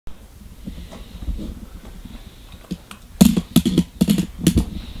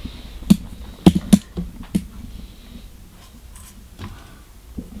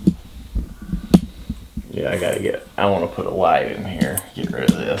I want to put a light in here. Get rid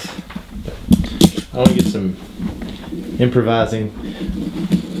of this. I want to get some improvising.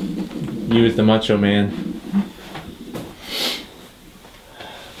 You as the Macho Man.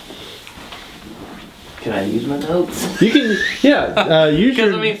 Can I use my notes? You can, yeah. Use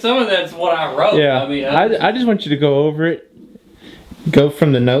Because your, I mean, some of that's what I wrote. yeah. I mean, I just want you to go over it. Go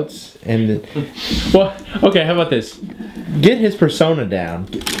from the notes and. Well, okay. How about this? Get his persona down.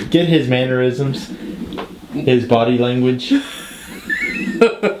 Get his mannerisms. His body language.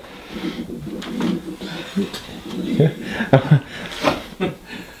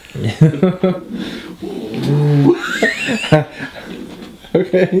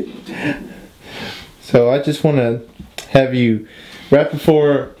 Okay. So I just want to have you right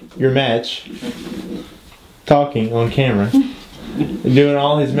before your match talking on camera, doing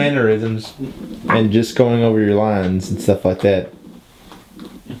all his mannerisms and just going over your lines and stuff like that.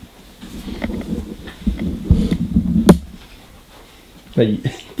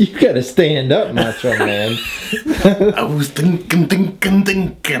 You gotta stand up, Macho Man. I was thinking.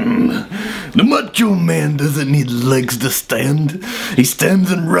 The Macho Man doesn't need legs to stand. He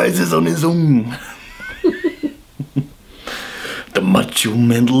stands and rises on his own. The Macho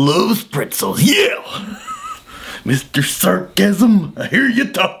Man loves pretzels, yeah! Mr. Sarcasm, I hear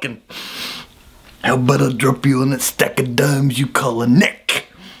you talking. How about I drop you on that stack of dimes you call a neck?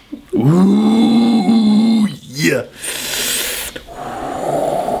 Ooh, yeah.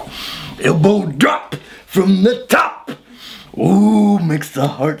 Elbow drop from the top. Ooh, makes the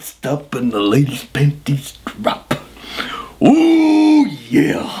heart stop and the lady's panties drop. Ooh,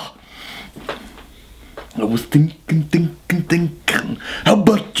 yeah. I was thinking. How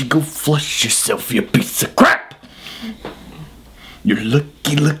about you go flush yourself, you piece of crap? You're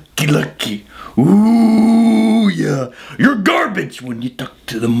lucky. Ooh, yeah. You're garbage when you talk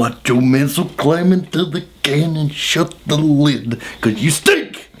to the Macho Man, so climb into the can and shut the lid, 'cause you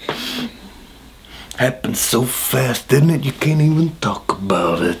stink. Happened so fast, didn't it? You can't even talk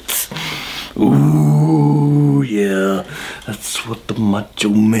about it. Ooh, yeah. That's what the Macho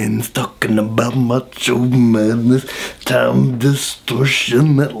Man's talking about. Macho Madness, time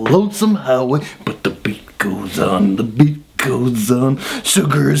distortion, that lonesome highway. But the beat goes on,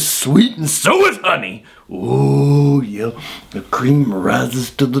 Sugar is sweet and so is honey. Oh, yeah. The cream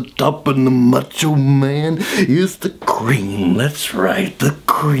rises to the top and the Macho Man is the cream. That's right, the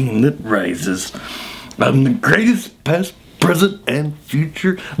cream that rises. I'm the greatest past, present, and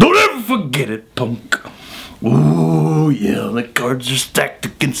future. Don't ever forget it, punk. Ooh, yeah, the cards are stacked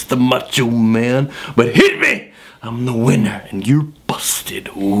against the Macho Man. But hit me! I'm the winner, and you're busted.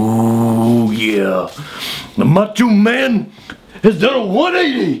 Ooh, yeah. The Macho Man has done a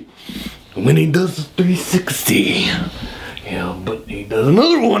 180. And when he does a 360, yeah, but he does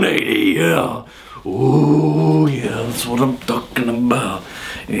another 180, yeah. Ooh, yeah, that's what I'm talking about.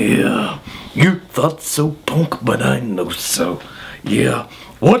 Yeah. You thought so, punk, but I know so. Yeah.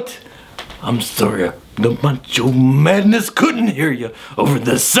 What? I'm sorry, the Macho Madness couldn't hear you over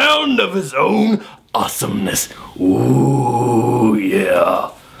the sound of his own awesomeness. Ooh,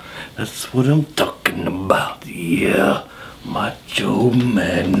 yeah. That's what I'm talking about, yeah. Macho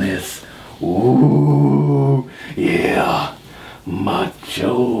Madness. Ooh, yeah.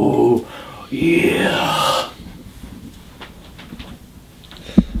 Macho, yeah.